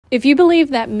If you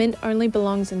believe that mint only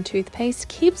belongs in toothpaste,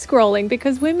 keep scrolling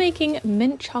because we're making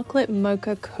mint chocolate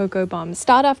mocha cocoa bombs.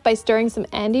 Start off by stirring some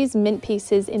Andes mint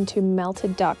pieces into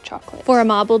melted dark chocolate. For a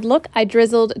marbled look, I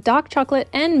drizzled dark chocolate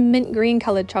and mint green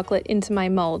colored chocolate into my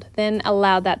mold, then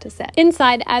allowed that to set.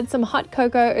 Inside, add some hot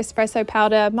cocoa, espresso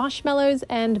powder, marshmallows,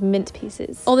 and mint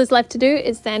pieces. All there's left to do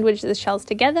is sandwich the shells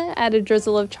together, add a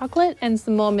drizzle of chocolate, and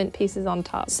some more mint pieces on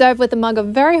top. Serve with a mug of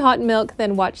very hot milk,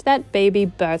 then watch that baby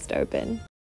burst open.